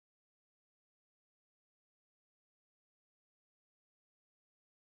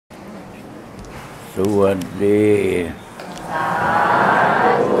สวัสดี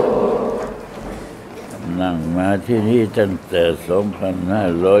นั่งมาที่นี่ตั้งแต่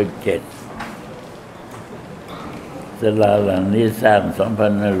 2507 ศาลาหลังนี้สร้าง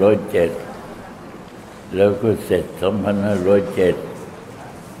 2507 แล้วก็เสร็จ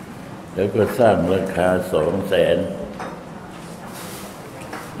 2507 แล้วก็สร้างราคา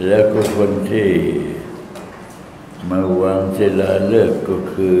 200,000 แล้วก็คนที่มาวางศิลาฤกษ์ก็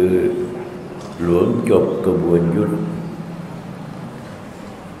คือหลวงจบกระบวนยุทธ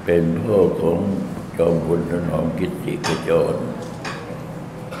เป็นพ่อของจอมพลถนอมกิตติขจร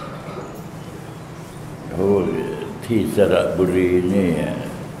ที่สระบุรีนี่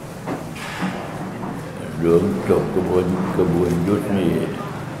หลวงจบกระบวนยุทธนี่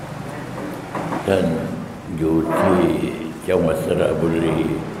ท่านอยู่ที่จังหวัดสระบุรี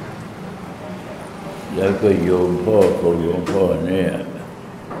แล้วก็โยมพ่อของหลวงพ่อเนี่ย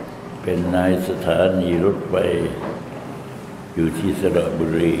เป็นนายสถานีรถไฟอยู่ที่สระบุ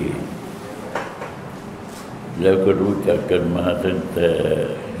รีแล้วก็รู้จักกันมาตั้งแต่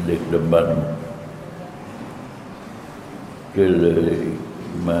ดึกดำบรรพ์ก็เลย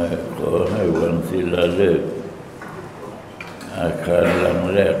มาขอให้วางศิลาฤกษ์อาคารหลัง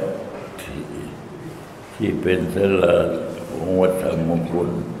แรกที่เป็นศาลาของวัดธรรมมงคล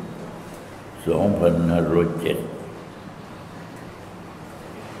 2507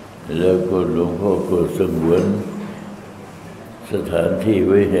 แล้วก็หลวงพ่อก็สงวนสถานที่ไ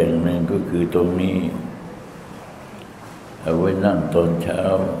ว้แห่งหนึ่งก็คือตรงนี้เอาไว้นั่งตอนเช้า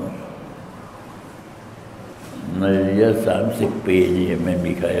ในระยะ30 ปีนี่ไม่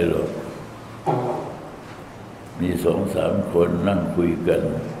มีใครหรอกมี 2-3 คนนั่งคุยกัน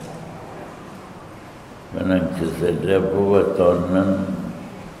มานั่งเสร็จแล้วเพราะว่าตอนนั้น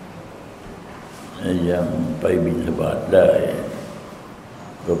ยังไปบิณฑบาตได้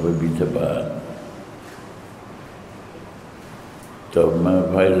ก็ไปบิณฑบาตต่อมา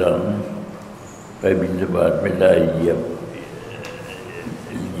ภายหลังไปบิณฑบาตไม่ได้เหยี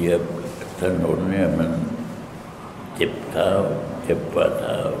ยบถนนเนี่ยมันเจ็บเท้าเจ็บฝ่าเ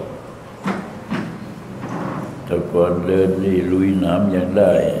ท้าแต่ก่อนเดินนี่ลุยน้ำยังไ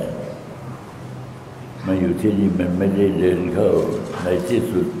ด้มาอยู่ที่นี่มันไม่ได้เดินเข้าในที่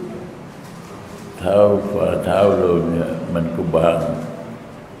สุดเท้าฝ่าเท้าเราเนี่ยมันก็บาง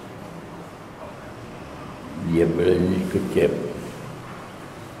เหยียบอะไรนี่ก็เจ็บ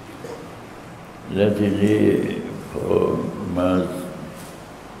แล้วทีนี้พอมา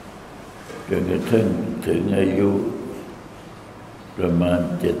จนกระทั่งถึงอายุประมาณ70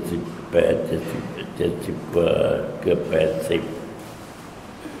 กว่าเกือบ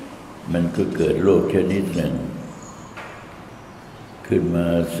80มันก็เกิดโรคชนิดหนึ่งขึ้นมา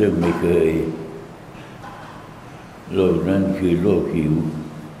ซึ่งไม่เคยโรคนั้นคือโรคหิว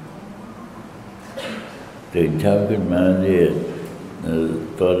ตื่นเช้าขึ้นมาเนี่ย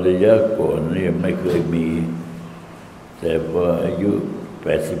ตอนระยะก่อนเนี่ยไม่เคยมีแต่พออายุ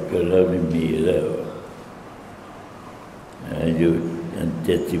80ก็แล้วไม่มีแล้วอายุ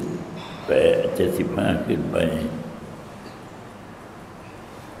75ขึ้นไป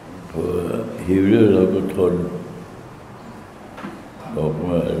พอหิวเรื่องเราก็ทนบอก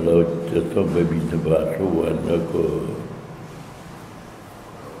ว่าเราจะต้องไปบิณฑบาตทุกวันแล้วก็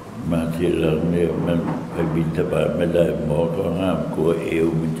มาทีหลังเนี่ยมันไปบิณฑบาตไม่ได้หมอก็ห้ามกลัวเอว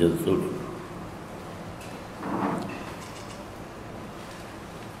มันจะสุด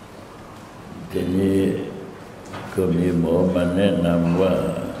ทีนี้ก็มีหมอมาแนะนำว่า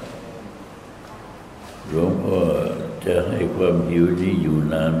หลวงพ่อจะให้ความหิวนี้อยู่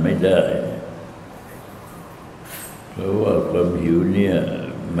นานไม่ได้เพราะว่าความหิวเนี่ย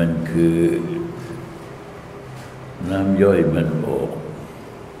มันคือน้ำย่อยมันออก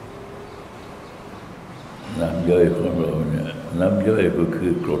น้ำย่อยของเราเนี่ยน้ำย่อยก็คื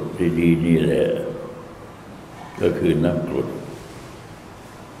อกรดดีๆนี่แหละก็คือน้ำกรด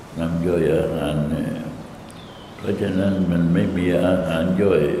น้ำย่อยอาหารเนี่ยเพราะฉะนั้นมันไม่มีอาหาร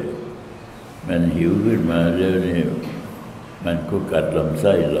ย่อยมันหิวขึ้นมาแล้วนี่มันก็กัดลำไ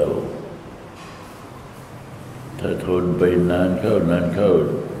ส้เราถ้าทนไปนานเข้า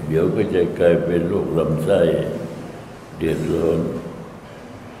เดี๋ยวก็จะกลายเป็นโรคลำไส้เดือดร้อน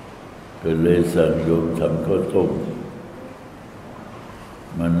ก็เลยสั่งโยมทำข้าวต้ม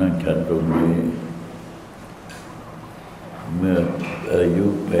มานั่งฉันตรงนี้เมื่ออายุ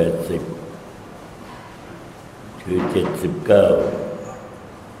80คือ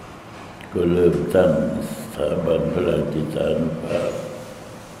79ก็เริ่มตั้งสถาบันพระราชจิตานุภาพ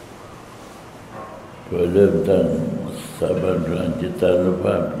พอเริ่มตั้งสถาบันพระราชจิตานุภ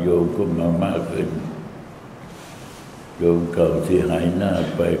าพโยมก็มามากขึ้นโยมเก่าที่หายหน้า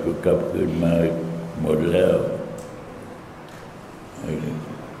ไปก็กลับขึ้นมา หมดแล้ว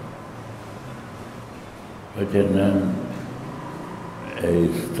เพราะฉะนั้น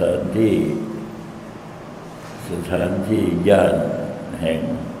สถานที่ย่านแห่ง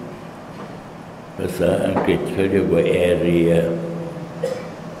ภาษาอังกฤษเขาเรียกว่าแอเรี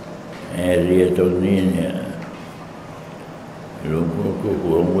ยตรงนี้เนี่ยหลวงพ่อก็ห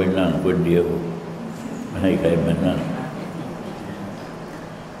วงไว้นั่งคนเดียวไม่ให้ใครมานั่ง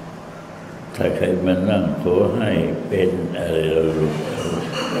ถ้าใครมานั่งขอให้เป็นอะไรลูก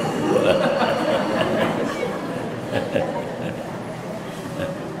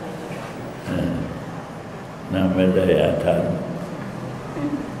นั่งไม่ได้อาถรรพ์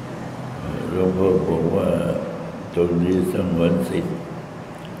หลวงพ่อบอกว่าตรงนี้สงวนสิทธิ์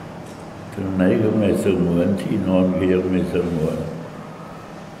ตรงไหนก็ไม่สงวนที่นอนก็ยังไม่สงวน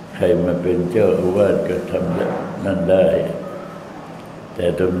ใครมาเป็นเจ้าอาวาสก็ทำนั่นได้แต่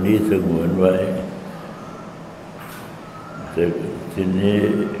ตรงนี้สงวนไว้แต่ทีนี้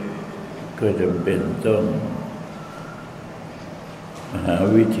ก็จำเป็นต้องหา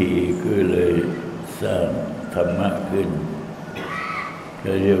วิธีก็เลยสร้างธรรมะขึ้นเข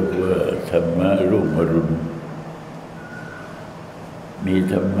าเรียกว่าธรรมะรุ่งอรุณมี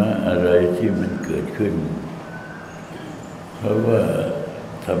ธรรมะอะไรที่มันเกิดขึ้นเพราะว่า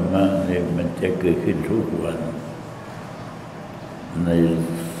ธรรมะเนี่ยมันจะเกิดขึ้นทุกวันใน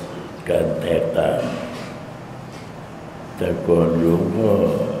การแตกต่างแต่ก่อนหลวงพ่อ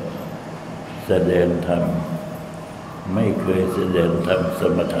แสดงธรรมไม่เคยแสดงธรรมส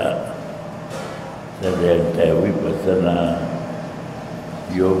มถะแสดงแต่วิปัสสนา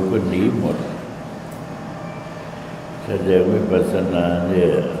โยมก็หนีหมดแสดงวิปัสสนาเนี่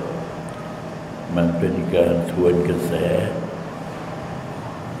ยมันเป็นการทวนกระแส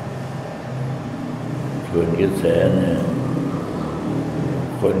เนี่ย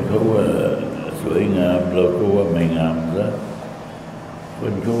คนเขาว่าสวยงามเราก็ว่าไม่งามซะค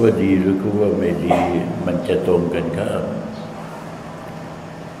นเขาว่าดีเราก็ว่าไม่ดีมันจะตรงกันข้าม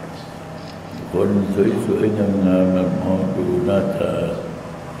คนสวยๆงามๆมันมองดูหน้าตา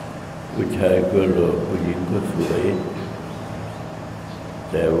ผู้ชายก็หล่อผู้หญิงก็สวย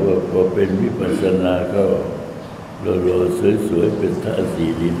แต่ว่าพอเป็นวิปัสสนาก็หล่อๆสวยๆเป็นท่าสี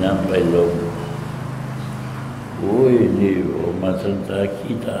ดินน้ำไปลมโอ้ยนี่ออกมาทางตา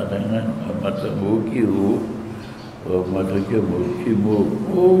ขี้ตาทั้งนั้นออกมาทางหูขี้หูออกมาทางจมูกขี้มูกโ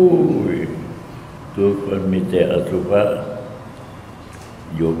อ้ยตัวคนมีแต่อสุภะ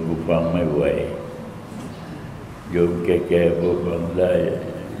โยมก็ฟังไม่ไหวโยมแก่ๆก็ฟังได้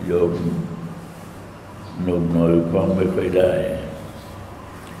โยมหนุ่มหน่อยฟังไม่ค่อยได้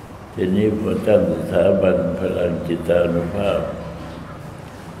ทีนี้พอตั้งสถาบันพลังจิตานุภาพ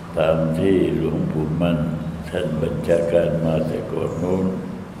ตามที่หลวงปู่มั่นท่านบัญชาการมาแต่ก่อนโน้น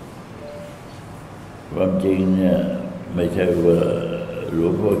ความจริงเนี่ยไม่ใช่ว่าหลว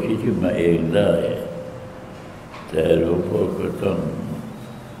งพ่อคิดขึ้นมาเองได้แต่หลวงพ่อก็ต้อง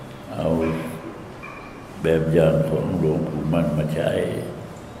เอาแบบอย่างของหลวงปู่มั่นมาใช้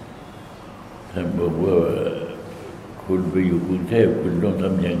ท่านบอกว่าคุณไปอยู่กรุงเทพคุณต้องท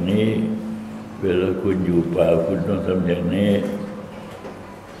ำอย่างนี้เวลาคุณอยู่ป่าคุณต้องทำอย่างนี้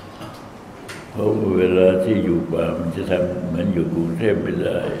เพราะเวลาที่อยู่ป่ามันจะทำเหมือนอยู่กรุงเทพไม่ไ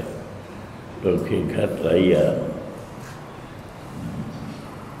ด้ต้องเข่งขัดหลายอย่าง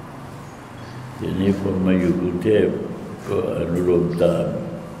ทีนี้พอมาอยู่กรุงเทพก็อนุโลมตาม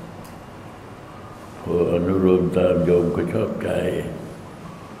พออนุโลมตามโยมก็ชอบใจ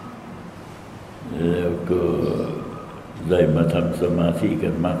แล้วก็ได้มาทำสมาธิกั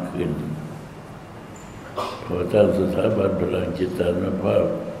นมากขึ้นพอตั้งสถาบันพลังจิตานุภาพ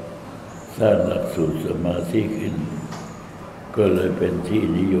สร้างหลักสูตรสมาธิขึ้นก็เลยเป็นที่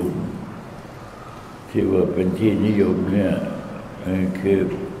นิยมที่ว่าเป็นที่นิยมเนี่ยคือ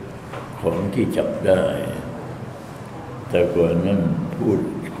ของที่จับได้แต่ก่อนนั้นพูด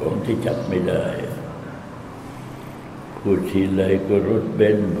ของที่จับไม่ได้พูดทีไรก็รถเบ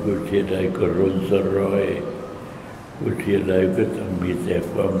นซ์พูดทีไรก็โรลส์รอยซ์พูดทีไรก็ต้องมีแต่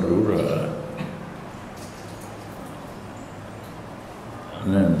ความหรูหรา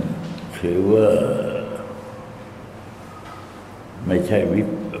นั่นถือว่าไม่ใช่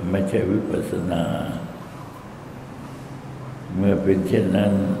วิปัสสนาเมื่อเป็นเช่นนั้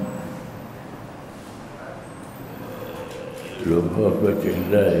นหลวงพ่อก็จึง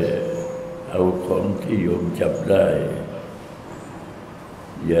ได้เอาของที่โยมจับได้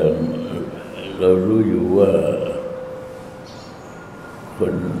อย่างเรารู้อยู่ว่าค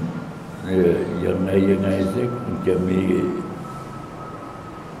นยังไงสักคงจะมี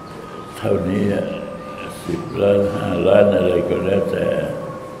เท่านี้10 ล้าน5 ล้านอะไรก็แล้วแต่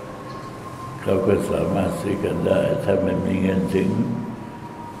เขาก็สามารถซื้อกันได้ถ้ามันมีเงินถึง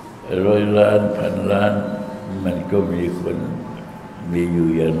100 ล้าน1,000 ล้านมันก็มีคนมีอยู่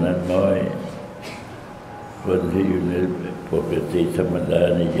อย่างนั้นน้อยคนที่อยู่ในปกติธรรมดา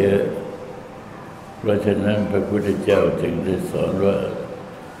นี่เยอะเพราะฉะนั้นพระพุทธเจ้าจึงได้สอนว่า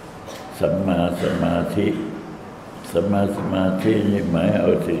สัมมาสมาธิสัมมาสมาธินี่หมายเอ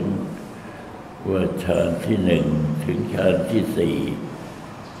าถึงว่าฌานที่ 1ถึงฌานที่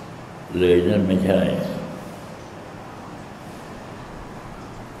 4เลยนั่นไม่ใช่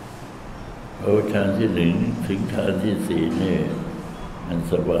เพราะฌานที่ 1ถึงฌานที่ 4นี่มัน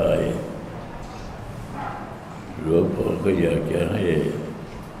สบายหลวงพ่อก็อยากจะให้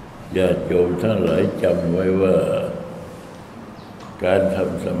ญาติโยมทั้งหลายจำไว้ว่าการท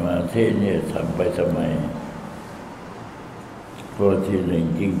ำสมาธิเนี่ยทำไปทำไมข้อที่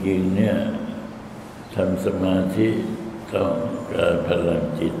 1จริงๆเนี่ยทำสมาธิต้องการพลัง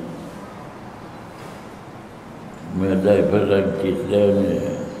จิตเมื่อได้พลังจิตแล้วเนี่ย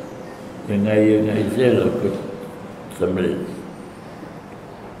ยังไงเสียเราก็สำเร็จ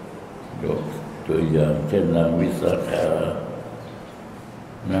ยกตัวอย่างเช่นนางวิสาข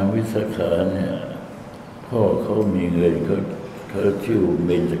เนี่ยพ่อเขามีเงินเขาชื่อเบ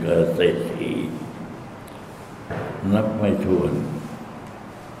ญจกาเศรษฐีนับไม่ถ้วน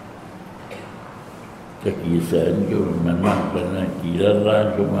จะกี่แสนก็มันมากกว่านั้นกี่ล้าน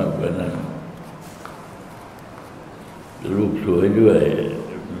ก็มากกว่านั้นลูกสวยด้วย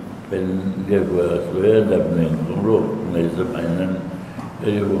เป็นเรียกว่าสวยอันดับ 1ของโลกในสมัยนั้นเ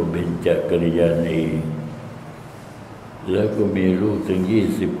รียกว่าเบญจกัลยาณีแล้วก็มีลูกถึง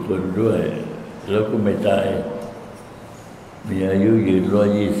20 คนด้วยแล้วก็ไม่ตายมีอายุยืน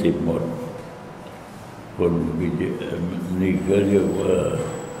120หมดคนนี่ก็เรียกว่า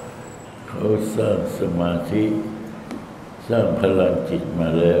เขาสร้างสมาธิสร้างพลังจิตมา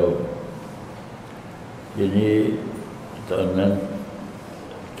แล้วทีนี้ตอนนั้น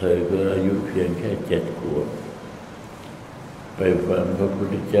เธอก็อายุเพียงแค่7 ขวบไปฟังพระพุท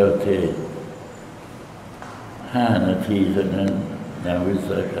ธเจ้าเทศน์5 นาทีเท่านั้นนางวิส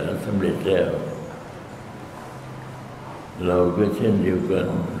าขาสำเร็จแล้วเราก็เช่นเดียวกัน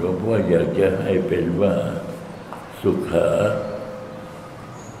หลวงพ่ออยากจะให้เป็นว่าสุขา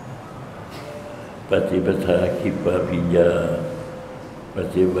ปฏิปทาคิปาปิญญาป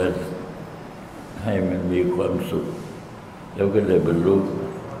ฏิบัติให้มันมีความสุขแล้วก็ได้บรรลุ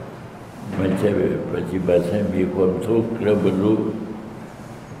ไม่ใช่ปฏิบัติให้มีความทุกข์แล้วบรรลุ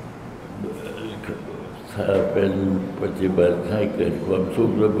ถ้าเป็นปฏิบัติให้เกิดความทุก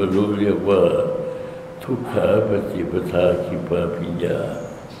ข์แล้วบรรลุเรียกว่าทุกขาปฏิปทาคิปาปิญญา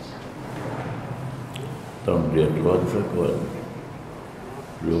ต้องเดือดร้อนสักวัน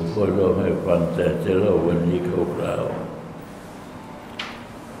หลวงพ่อเล่าให้ฟังแต่จะเล่าวันนี้คร่าว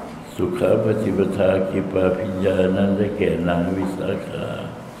ๆสุขาปฏิปทาคิปาปิญญานั้นได้แก่นางวิสาขา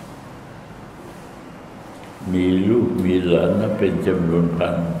มีลูกมีหลานนับเป็นจำนวนพั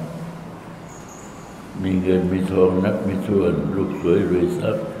นมีเงินมีทองนับไม่ถ้วนลูกสวยรวยท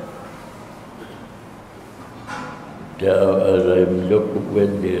รัพย์จะเอาอะไรมันยกเว้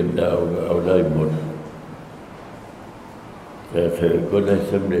นเดือนดาวก็เอาได้หมดแต่เธอก็ได้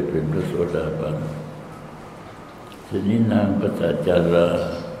สำเร็จเป็นพระโสดาบันทีนี้นางปตจารา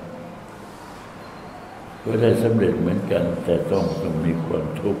ก็ได้สำเร็จเหมือนกันแต่ต้องมีความ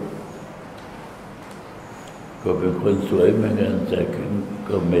ทุกข์ก็เป็นคนสวยเหมือนกันแต่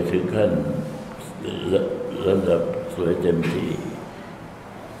ก็ไม่ถึงขั้นระดับสวยเต็มที่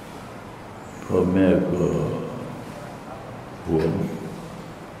พ่อแม่ก็หวง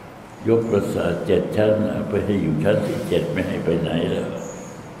ยกปราสาท7 ชั้นไปให้อยู่ชั้นที่ 7ไม่ให้ไปไหนแล้ว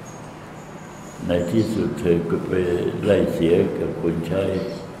ในที่สุดเธอก็ไปไล่เสียกับคนใช้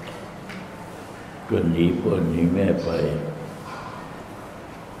ก็หนีพ่อหนีแม่ไป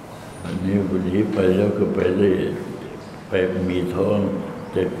อันนี้วันนี้ไปแล้วก็ไปมีท้อง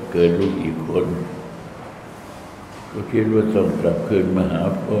จะเกิดลูกอีกคนก็คิดว่าต้องกลับคืนมาหา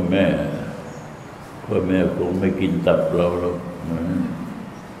พ่อแม่คงไม่กินตับเราหรอก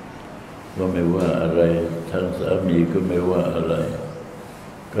ก็ไม่ว่าอะไรทางสามีก็ไม่ว่าอะไร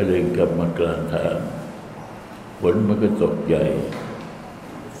ก็เลยกลับมากลางทางฝนมันก็ตกใหญ่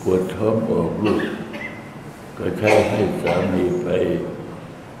ปวดท้องออกลูกก็ใช้ให้สามีไป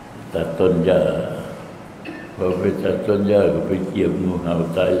ตัดต้นหญ้าพอไปตัดต้นหญ้าก็ไปเหยียบงูเห่า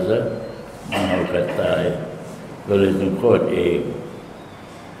ตายซะงูเห่ากัดตายก็เลยต้องคลอดเอง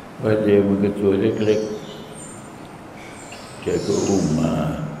ว่าเด็กมันก็ตัวเล็กๆแกก็อุ้มมา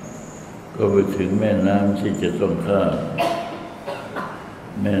ก็ไปถึงแม่น้ำที่จะต้องข้าม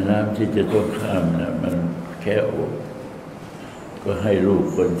แม่น้ำที่จะต้องข้ามนะมันแค่อกก็ให้ลูก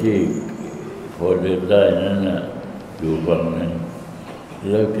คนที่ พอเดินได้นั่นน่ะอยู่ฝั่งนั้น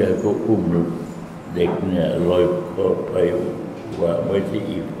แล้วแกก็อุ้มเด็กเนี่ยลอยคอไปวางไว้ที่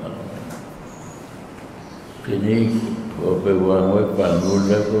อีกฝั่งทีนี้พอไปวางไว้ฝั่งนู้น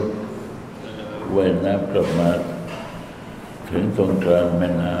แล้วก็ว่ายน้ำกลับมาถึงตรงกลางแม่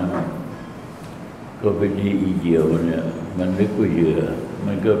น้ำก็ไปดีอีเหยี่ยวเนี่ยมันนึกว่าเหยื่อ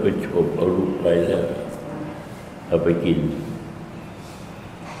มันก็ไปฉกเอาลูกไปแล้วเอาไปกิน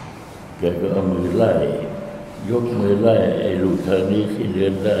แกก็เอามือไล่ยกมือไล่ไอ้ลูกทางนี้ที่เดิ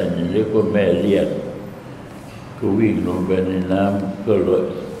นได้เนี่ยเรียกว่าแม่เรียกก็วิ่งลงไปในน้ำก็ลอย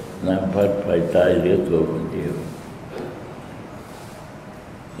น้ำพัดไปตายเหลือตัวคนเดียว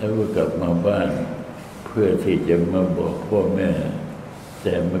แล้วก็กลับมาบ้านเพื่อที่จะมาบอกพ่อแม่แ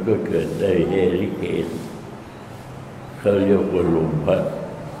ต่มันก็เกิดได้เฮริเคนเขาเรียกว่าลมพัด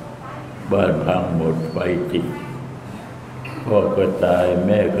บ้านพังหมดไฟติดพ่อก็ตายแ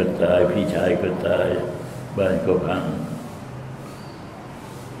ม่ก็ตายพี่ชายก็ตายบ้านก็พัง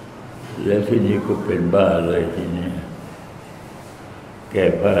แล้วที่นี้ก็เป็นบ้าเลยทีนี้แก้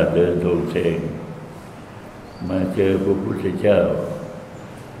ผ้าเดินโถงเถงมาเจอพระพุทธเจ้า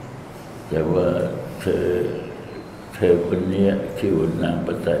แต่ว่าเธอคนนี้ชื่อว่านางป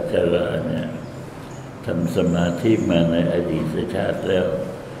ตจาราเนี่ยทำสมาธิมาในอดีตชาติแล้ว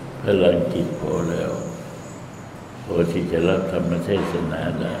พลังจิตพอแล้วพอที่จะรับธรรมเทศนา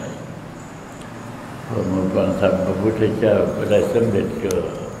ได้พอมาฟังธรรมพระพุทธเจ้าก็ได้สำเร็จก็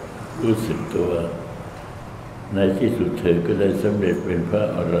รู้สึกตัวในที่สุดเธอก็ได้สำเร็จเป็นพระ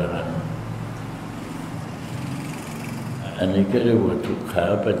อรหันต์อันนี้ก็เรียกว่าทุกขา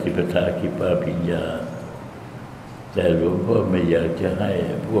ปฏิปทาคิปาปิญญาแต่หลวงพ่อไม่อยากจะให้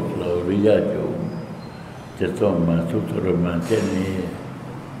พวกเราหรือญาติโยมจะต้องมาทุกข์ทรมานเช่นนี้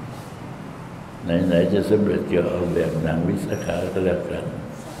ไหนๆจะสำเร็จจะเอาแบบนางวิสาขาก็แล้วกัน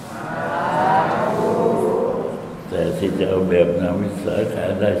แต่ที่จะเอาแบบนางวิสาขา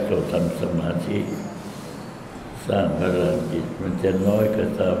ได้ต้องทำสมาธิสร้างพลังจิตมันจะน้อยก็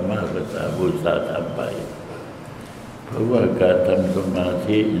ตามมากก็ตามบุญสาทำไปเพราะว่าการทำสมา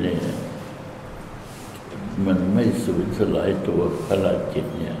ธิเนี่ยมันไม่สูญสลายตัวพลังจิต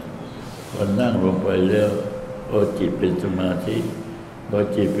เนี่ยพอนั่งลงไปแล้วพอจิตเป็นสมาธิพอ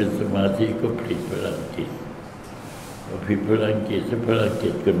จิตเป็นสมาธิก็ผลิตพลังจิตพอผลิตพลังจิตพลังจิ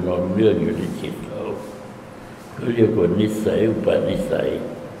ตก็นอนเรื่องอยู่ในจิตเขาเรียกว่านิสัยอุปนิสัย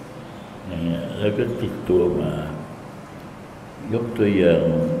แล้วก็ติดตัวมายกตัวอย่าง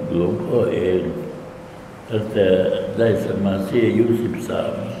หลวงพ่อเองตั้งแต่ได้สมาธิอายุ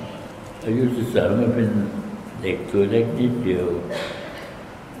13ก็เป็นเด็กตัวเล็กนิดเดียว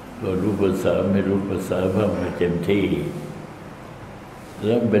ก็รู้ภาษาไม่รู้ภาษาบ้างไม่เต็มที่แ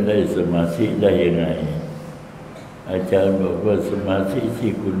ล้วไปได้สมาธิได้ยังไงอาจารย์บอกว่าสมาธิ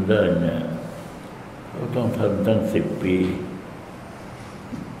ที่คุณได้เนี่ยเขาต้องทำตั้ง10 ปี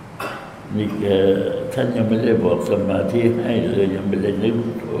นี่แกท่านยังไม่ได้บอกสมาธิให้เลยยังไม่ได้นึก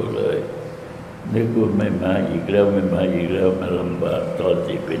โทเลยนึกว่าไม่มาอีกแล้วไม่มาอีกแล้วมาลำบากตอน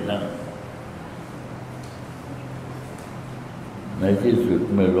ที่ไปนั่งในที่สุด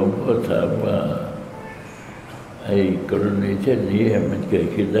เมื่อหลวงพ่อถามว่าไอ้กรณีเช่นนี้มันเกิด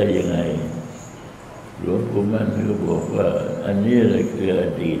ขึ้นได้ยังไงหลวงปู่มั่นก็บอกว่าอันนี้แหละคืออ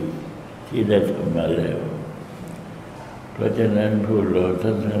ดีตที่ได้ทำมาแล้วเพราะฉะนั้นพวกเราท่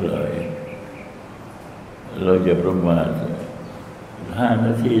านทั้งหลายเราอย่าประมาท5 น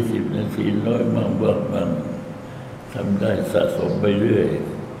าที10 นาทีน้อยมั่งบางทำได้สะสมไปเรื่อย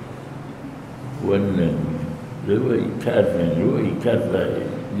วันหนึ่งหรือว่าอีกชาติหนึ่งหรือว่าอีกชาติใด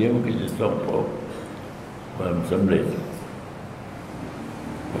เดี๋ยวมันก็จะต้องพบความสำเร็จ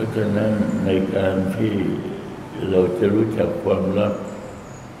เพราะฉะนั้นในการที่เราจะรู้จักความลับ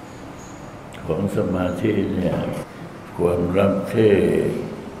ของสมาธิเนี่ยความลับที่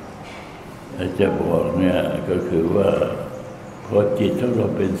อาจจะบอกเนี่ยก็คือว่าพอจิตของเรา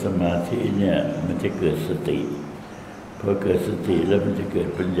เป็นสมาธิเนี่ยมันจะเกิดสติพอเกิดสติแล้วมันจะเกิด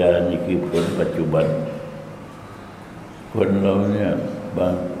ปัญญานี่คือผลปัจจุบันคนเราเนี่ย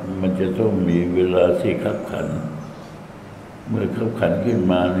มันจะต้องมีเวลาที่ขับขันเมื่อขับขันขึ้น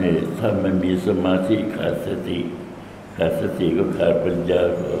มาเนี่ยถ้ามันมีสมาธิขาดสติก็ขาดปัญญา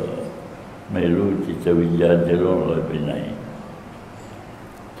ก็ไม่รู้จิตวิญญาณจะล่องลอยไปไหน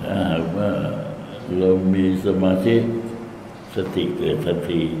ถ้าหากว่าเรามีสมาธิสติเกิดทัน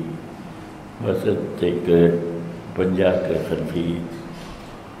ทีพอสติเกิดปัญญาเกิดทันที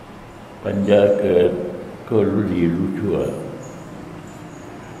ปัญญาเกิดก็รู้ดีรู้ชั่ว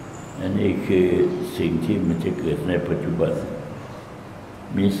อันนี้คือสิ่งที่มันจะเกิดในปัจจุบัน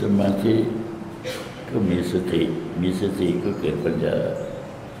มีสมาธิก็มีสติก็เกิดปัญญา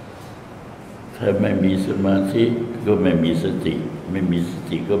ถ้าไม่มีสมาธิก็ไม่มีสติไม่มีส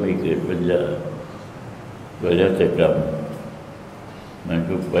ติก็ไม่เกิดปัญญาก็แล้วแต่กรรมมัน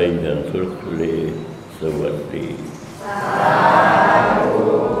ก็ไปอย่างทุรเลสวัสดี